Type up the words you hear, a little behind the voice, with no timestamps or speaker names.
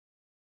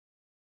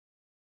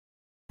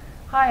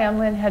Hi, I'm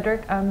Lynn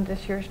Hedrick. I'm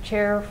this year's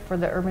chair for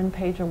the Urban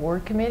Page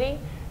Award Committee,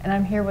 and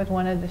I'm here with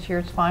one of this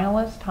year's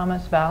finalists,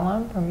 Thomas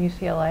Valim from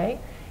UCLA.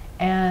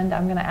 And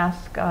I'm going to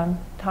ask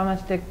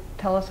Thomas to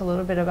tell us a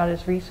little bit about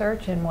his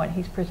research and what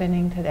he's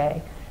presenting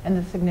today and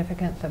the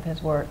significance of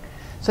his work.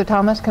 So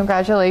Thomas,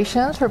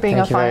 congratulations for being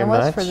a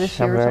finalist for this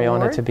year's award. I'm very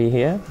honored to be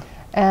here.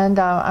 And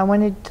I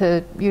wanted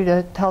you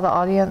to tell the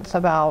audience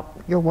about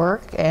your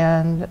work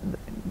and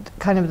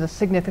kind of the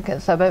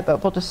significance of it,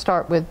 but we'll just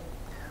start with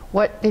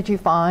what did you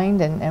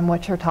find and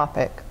what's your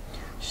topic?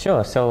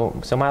 Sure.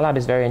 So my lab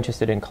is very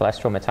interested in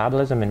cholesterol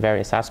metabolism and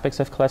various aspects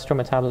of cholesterol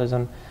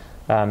metabolism.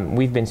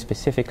 We've been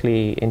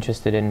specifically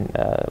interested in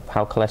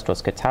how cholesterol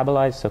is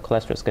catabolized. So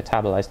cholesterol is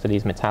catabolized to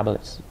these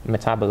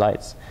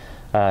metabolites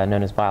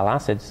known as bile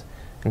acids.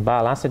 And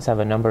bile acids have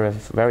a number of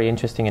very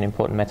interesting and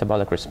important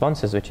metabolic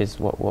responses, which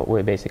is what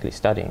we're basically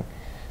studying.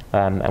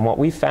 And what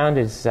we've found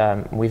is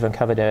we've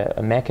uncovered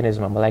a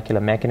mechanism, a molecular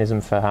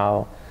mechanism for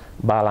how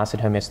bile acid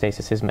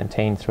homeostasis is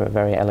maintained through a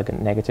very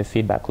elegant negative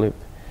feedback loop.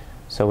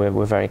 So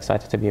we're very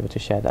excited to be able to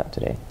share that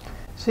today.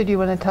 So do you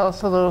want to tell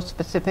us a little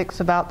specifics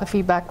about the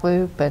feedback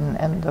loop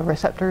and the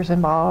receptors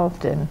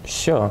involved?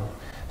 Sure.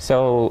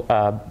 So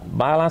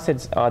bile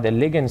acids are the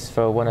ligands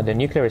for one of the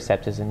nuclear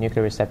receptors, and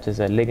nuclear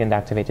receptors are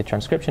ligand-activated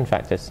transcription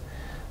factors.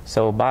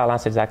 So bile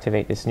acids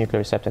activate this nuclear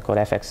receptor called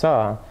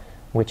FXR,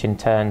 which in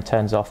turn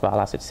turns off bile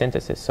acid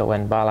synthesis. So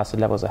when bile acid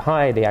levels are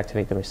high, they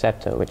activate the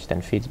receptor, which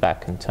then feeds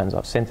back and turns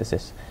off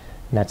synthesis.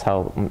 And that's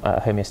how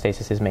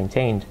homeostasis is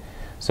maintained.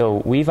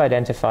 So we've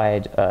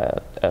identified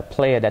a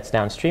player that's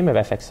downstream of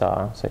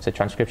FXR, so it's a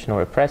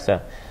transcriptional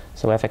repressor.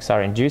 So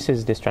FXR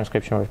induces this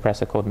transcriptional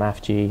repressor called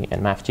MafG,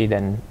 and MafG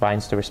then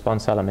binds to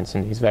response elements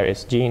in these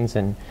various genes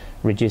and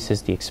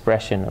reduces the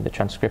expression or the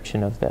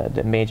transcription of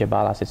the major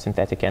bile acid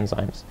synthetic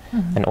enzymes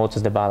and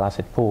alters the bile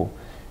acid pool.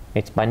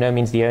 It's by no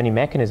means the only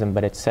mechanism,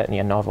 but it's certainly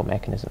a novel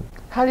mechanism.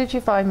 How did you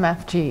find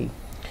MafG?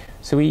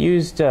 So we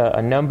used a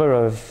number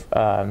of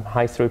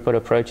high throughput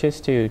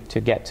approaches to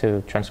get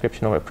to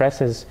transcriptional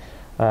repressors.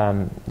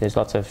 There's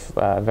lots of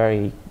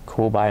very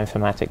cool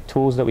bioinformatic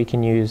tools that we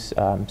can use.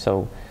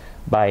 So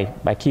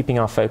by keeping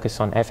our focus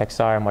on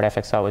FXR and what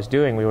FXR was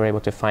doing, we were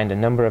able to find a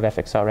number of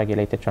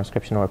FXR-regulated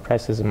transcriptional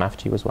repressors, and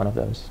MafG was one of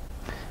those.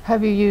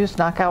 Have you used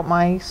knockout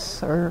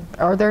mice, or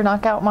are there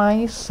knockout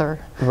mice? Or?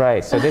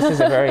 Right, so this is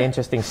a very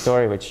interesting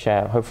story, which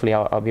hopefully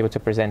I'll be able to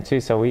present too.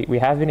 So we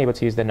have been able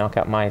to use the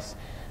knockout mice.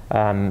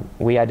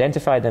 We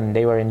identified them.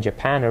 They were in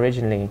Japan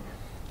originally,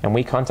 and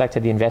we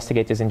contacted the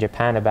investigators in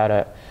Japan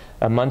about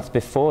a month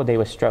before they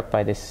were struck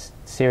by this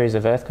series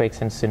of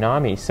earthquakes and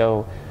tsunamis.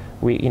 So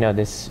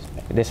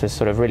this was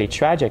sort of really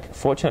tragic.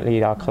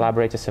 Fortunately, our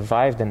collaborator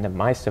survived, and the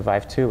mice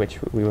survived too,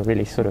 which we were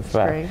really sort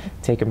of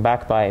taken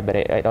back by, but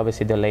it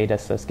obviously delayed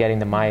us getting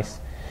the mice.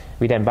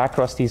 We then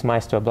backcrossed these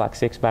mice to a black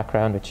 6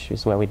 background, which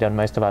is where we've done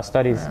most of our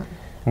studies,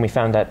 and we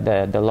found that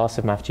the loss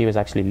of MafG was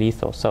actually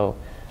lethal. So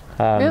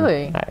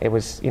really? It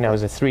was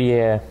a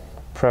 3-year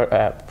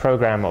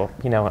program or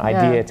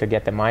idea to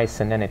get the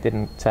mice, and then it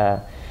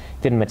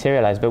didn't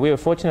materialize. But we were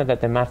fortunate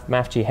that the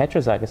MafG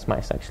heterozygous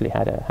mice actually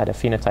had a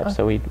phenotype.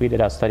 So we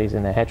did our studies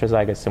in the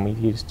heterozygous, and we've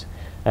used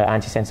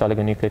antisense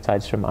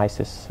oligonucleotides from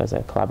ISIS as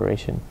a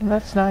collaboration.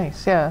 That's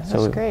nice. Yeah,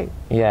 that's great.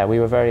 Yeah, we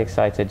were very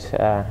excited.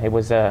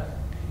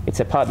 It's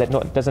a part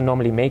that doesn't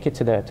normally make it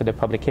to the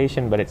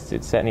publication, but it's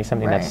certainly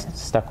something that's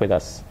stuck with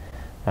us.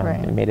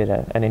 It made it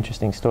an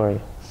interesting story.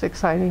 It's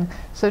exciting.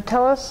 So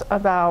tell us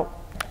about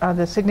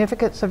the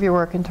significance of your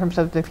work in terms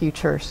of the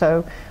future.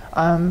 So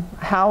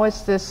how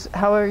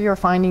are your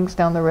findings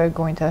down the road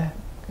going to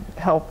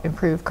help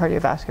improve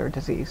cardiovascular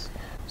disease?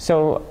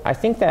 So I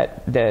think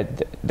that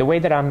the way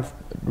that I'm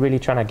really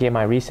trying to gear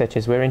my research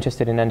is we're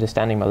interested in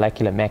understanding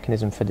molecular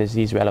mechanism for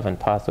disease-relevant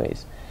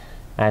pathways.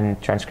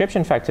 And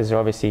transcription factors are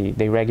obviously,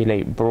 they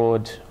regulate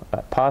broad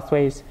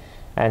pathways.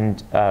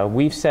 And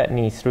we've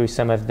certainly, through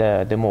some of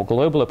the more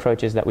global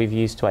approaches that we've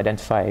used to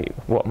identify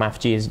what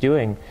MafG is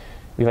doing,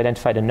 we've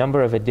identified a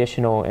number of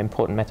additional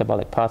important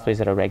metabolic pathways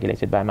that are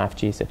regulated by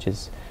MafG, such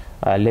as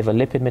liver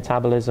lipid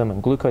metabolism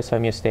and glucose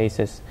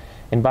homeostasis.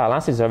 And bile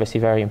acids are obviously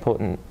very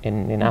important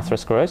in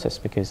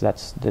atherosclerosis, because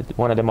that's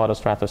one of the models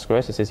for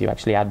atherosclerosis is you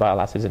actually add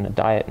bile acids in a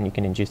diet and you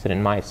can induce it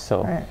in mice.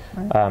 So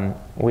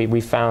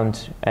we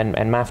found, and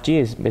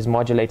MafG is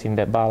modulating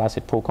the bile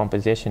acid pool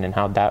composition, and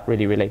how that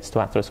really relates to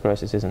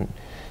atherosclerosis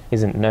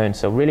isn't known.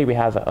 So really we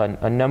have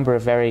a number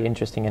of very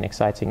interesting and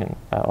exciting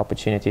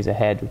opportunities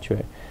ahead, which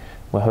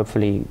we're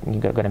hopefully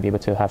going to be able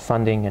to have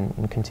funding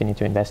and continue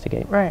to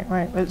investigate. Right.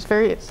 It's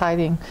very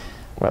exciting.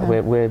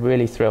 Well, we're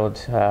really thrilled.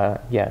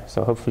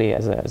 So hopefully,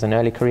 as an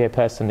early career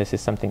person, this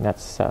is something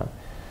that's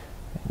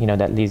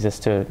that leads us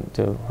to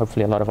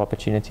hopefully a lot of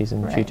opportunities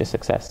and future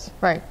success.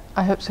 Right.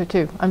 I hope so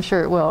too. I'm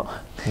sure it will.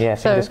 Yeah.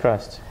 Fingers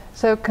crossed.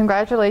 So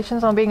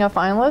congratulations on being a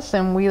finalist,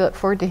 and we look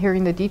forward to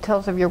hearing the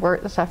details of your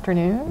work this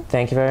afternoon.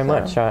 Thank you very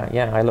much.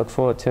 I look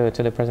forward to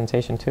the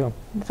presentation too.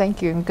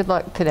 Thank you, and good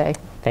luck today.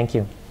 Thank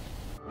you.